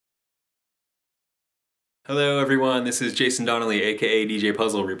Hello everyone, this is Jason Donnelly, aka DJ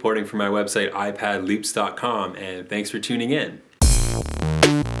Puzzle, reporting from my website iPadloops.com, and thanks for tuning in.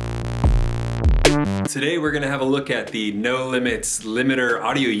 Today we're going to have a look at the NoLimits Limiter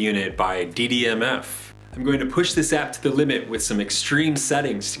Audio Unit by DDMF. I'm going to push this app to the limit with some extreme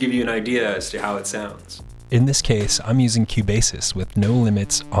settings to give you an idea as to how it sounds. In this case, I'm using Cubasis with no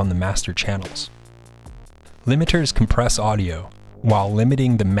limits on the master channels. Limiters compress audio while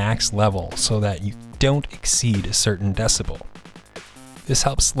limiting the max level so that you don't exceed a certain decibel. This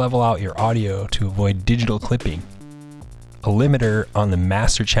helps level out your audio to avoid digital clipping. A limiter on the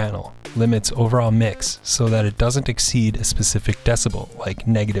master channel limits overall mix so that it doesn't exceed a specific decibel, like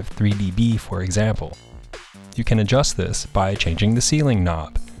 -3 dB for example. You can adjust this by changing the ceiling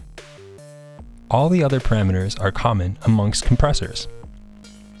knob. All the other parameters are common amongst compressors.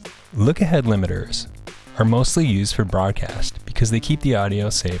 Lookahead limiters are mostly used for broadcast because they keep the audio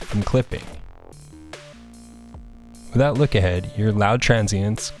safe from clipping. Without lookahead, your loud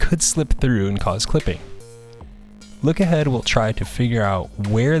transients could slip through and cause clipping. Lookahead will try to figure out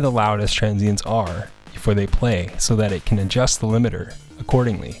where the loudest transients are before they play so that it can adjust the limiter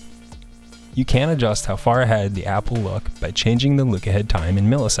accordingly. You can adjust how far ahead the app will look by changing the lookahead time in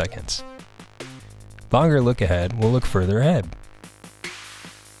milliseconds. Longer lookahead will look further ahead.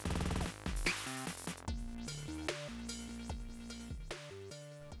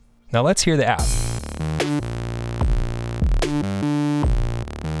 Now let's hear the app.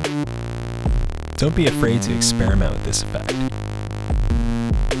 Don't be afraid to experiment with this effect.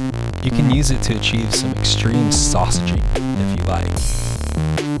 You can use it to achieve some extreme sausaging if you like.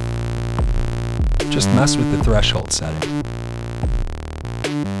 Just mess with the threshold setting.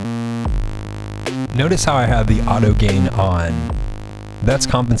 Notice how I have the auto gain on. That's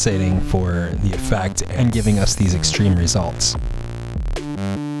compensating for the effect and giving us these extreme results.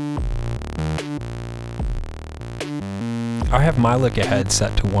 I have my lookahead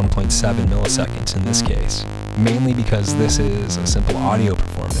set to 1.7 milliseconds in this case, mainly because this is a simple audio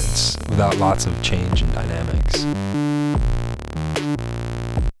performance without lots of change in dynamics.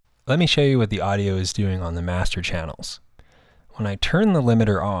 Let me show you what the audio is doing on the master channels. When I turn the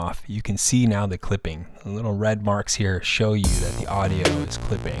limiter off, you can see now the clipping. The little red marks here show you that the audio is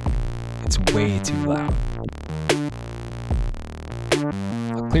clipping. It's way too loud.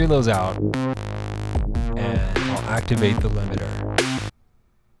 I'll clear those out, and I'll activate the limiter.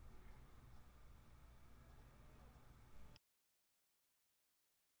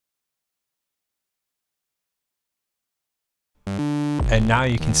 And now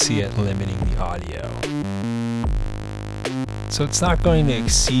you can see it limiting the audio. So it's not going to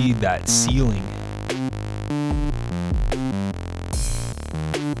exceed that ceiling.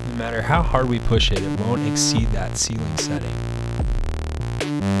 No matter how hard we push it, it won't exceed that ceiling setting.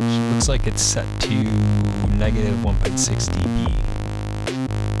 Looks like it's set to -1.6 dB.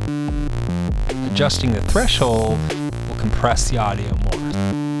 Adjusting the threshold will compress the audio more.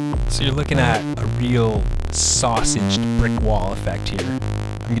 So you're looking at a real sausaged brick wall effect here.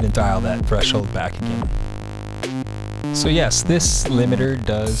 I'm going to dial that threshold back again. So yes, this limiter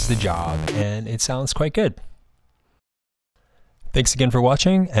does the job and it sounds quite good. Thanks again for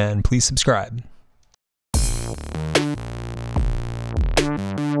watching, and please subscribe.